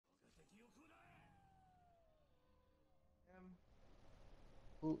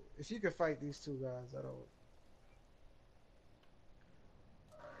Who, if you could fight these two guys, that'll.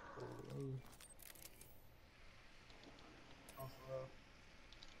 Alright, cool. Let me. Oh, for real.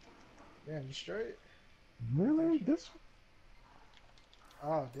 Damn, you straight? Everything Really? straight? This?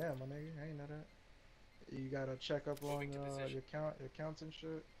 Oh, damn, my nigga. I ain't know that. You gotta check up Moving on to position. your counts and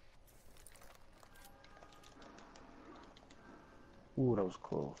shit. Ooh, that was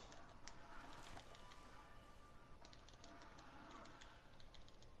close.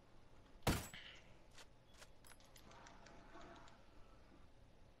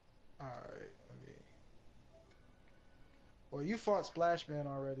 Alright, let me. Well, you fought Splashman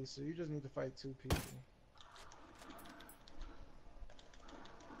already, so you just need to fight two people.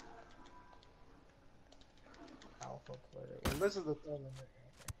 Alpha player. Well, this is the other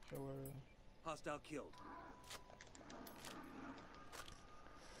nigga. Killer. Hostile killed.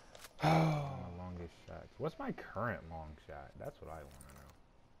 My longest shots. What's my current long shot? That's what I want to know.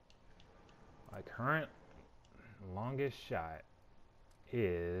 My current longest shot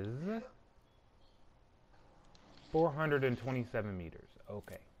is 427 meters.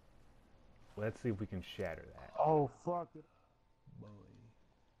 Okay. Let's see if we can shatter that. Oh, fuck it. Boy.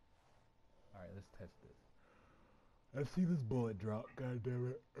 Alright, let's test this. Let's see this bullet drop, god damn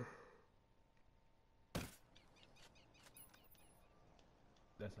it.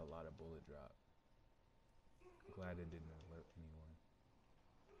 That's a lot of bullet drop. Glad it didn't alert anyone.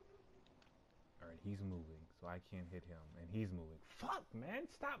 Alright, he's moving, so I can't hit him. And he's moving. Fuck, man,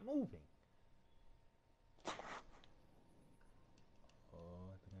 stop moving. Oh,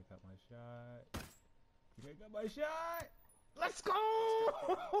 I think I got my shot. I think I got my shot. Let's go!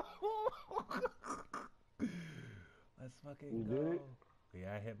 Let's fucking You go. did it?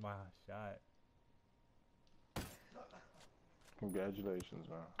 Yeah, I hit my shot. Congratulations,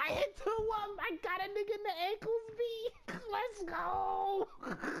 man. I hit 2-1. I got a nigga in the ankles, B. Let's go.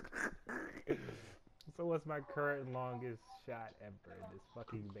 So what's my current longest shot ever in this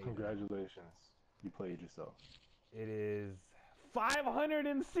fucking beta? Congratulations. You played yourself. It is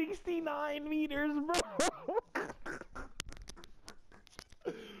 569 meters, bro.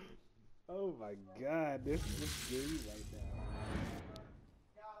 Oh my god, this is game right now.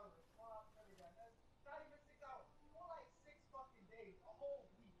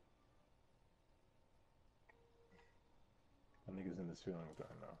 That nigga's in his feelings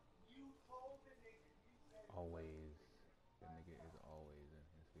right now. Always. The nigga is always in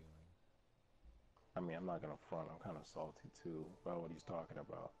his feelings. I mean, I'm not gonna front. I'm kind of salty too about what he's talking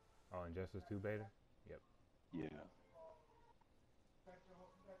about. Oh, Injustice 2 beta? Yep. Yeah.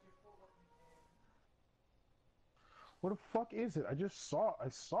 Where the fuck is it? I just saw. I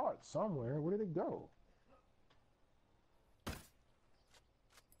saw it somewhere. Where did it go? Tango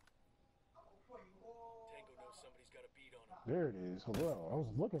knows somebody's got a beat on him. There it is. Hello. I was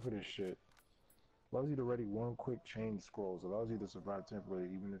looking for this shit. Allows you to ready one quick chain scrolls. Allows you to survive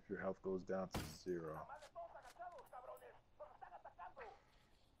temporarily even if your health goes down to 0.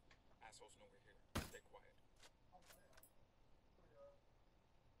 Assholes know we're here. Stay quiet.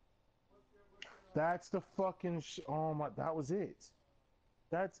 That's the fucking oh my, that was it.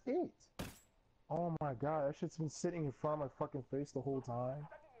 That's it. Oh my god, that shit's been sitting in front of my fucking face the whole time.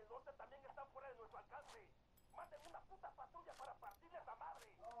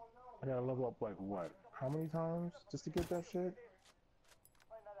 I gotta level up like what? How many times just to get that shit?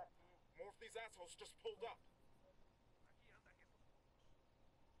 More of these assholes just pulled up.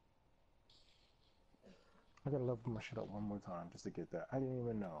 I gotta level my shit up one more time just to get that. I didn't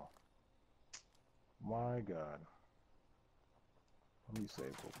even know. My god. Let me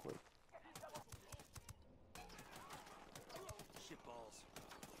save real quick. Shit balls.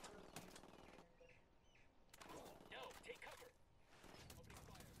 No, take cover. Opening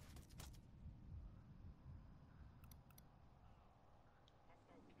fire.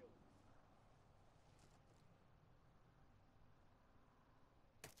 Hostile killed.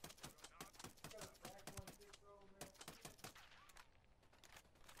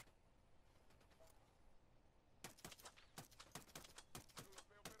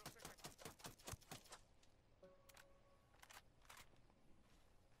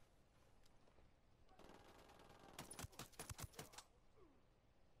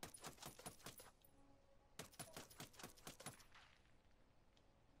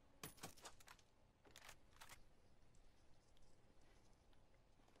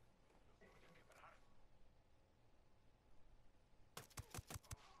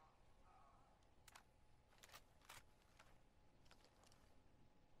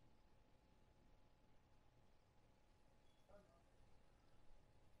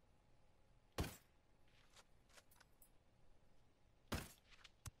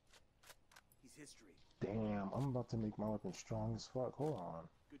 Damn, I'm about to make my weapon strong as fuck. Hold on.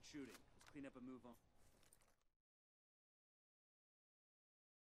 Good shooting. Let's clean up and move on.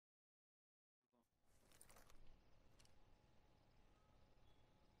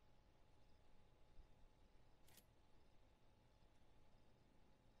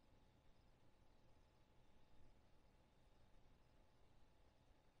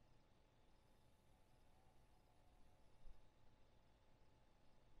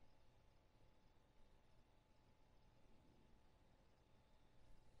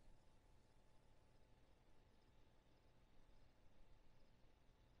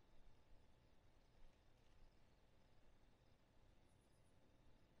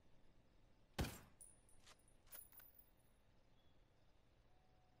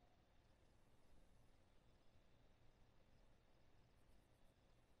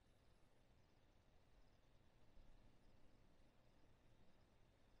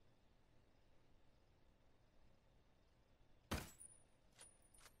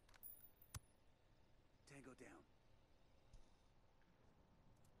 Tango down.